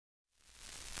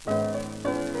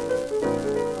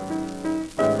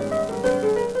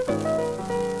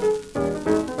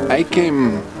I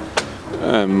came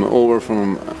over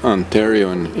from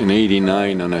Ontario in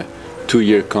 '89 on a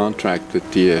 2-year contract with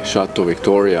the Chateau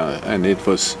Victoria, and it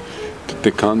was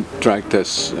the contract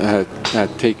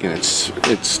had taken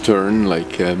its turn,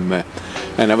 like, and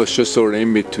I was just sort of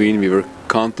in between. We were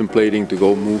contemplating to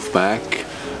go move back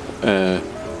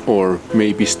or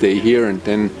maybe stay here, and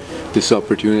then this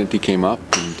opportunity came up,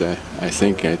 and I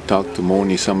think I talked to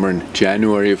Moni somewhere in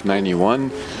January of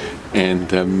 '91,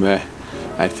 and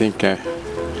I think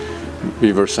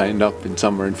we were signed up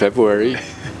somewhere in February,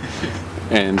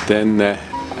 and then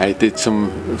I did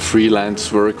some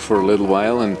freelance work for a little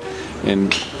while,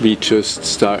 and we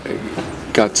just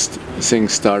got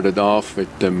things started off with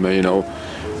you know,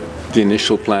 the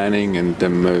initial planning, and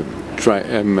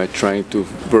trying to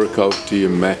work out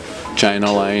the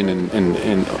China line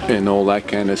and all that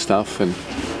kind of stuff. And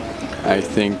I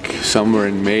think somewhere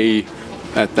in May,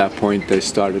 at that point, I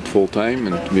started full time,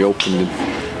 and we opened the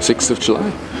 6th of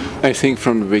July. I think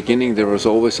from the beginning there was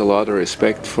always a lot of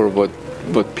respect for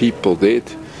what people did,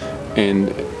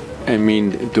 and I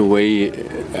mean, the way,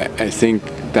 I think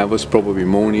that was probably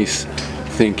Moni's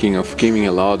thinking of giving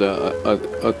a lot of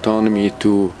autonomy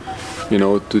to, you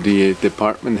know, to the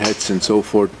department heads and so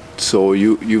forth. So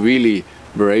you really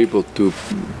were able to,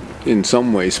 in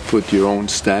some ways, put your own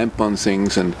stamp on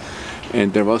things, and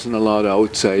there wasn't a lot of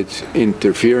outside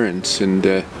interference, and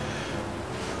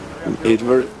it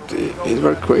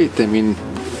worked great. I mean,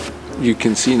 you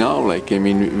can see now, like, I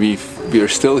mean, we are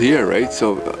still here, right?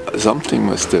 So something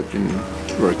must have been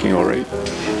working all right.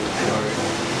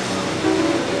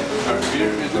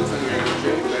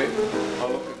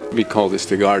 We call this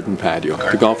the garden patio.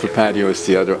 The golfer patio is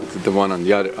the one on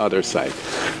the other side.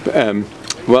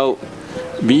 Well,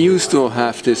 we used to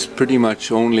have this pretty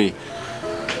much only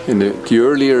in the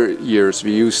earlier years.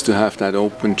 We used to have that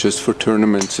open just for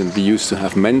tournaments, and we used to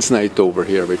have men's night over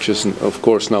here, which is of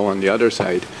course now on the other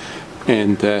side.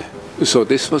 And so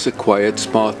this was a quiet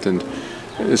spot, and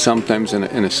sometimes in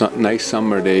a nice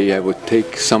summer day I would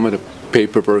take some of the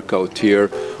paperwork out here,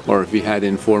 or if we had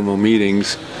informal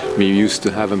meetings, we used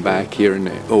to have them back here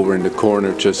over in the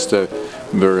corner, just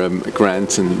where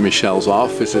Grant's and Michelle's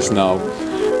office is now.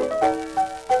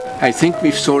 I think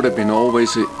we've sort of been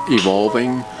always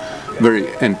evolving,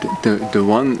 and the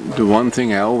one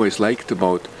thing I always liked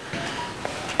about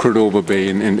Cordova Bay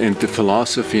and the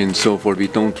philosophy and so forth, we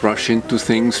don't rush into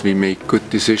things. We make good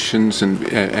decisions,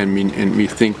 and we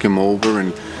think them over,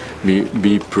 and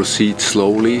we proceed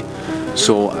slowly.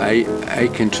 So I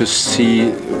can just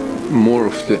see more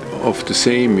of the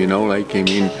same, you know, like, I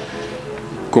mean,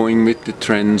 going with the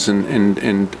trends and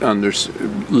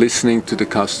listening to the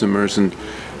customers and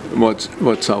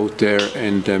what's out there,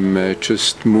 and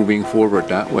just moving forward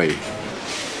that way.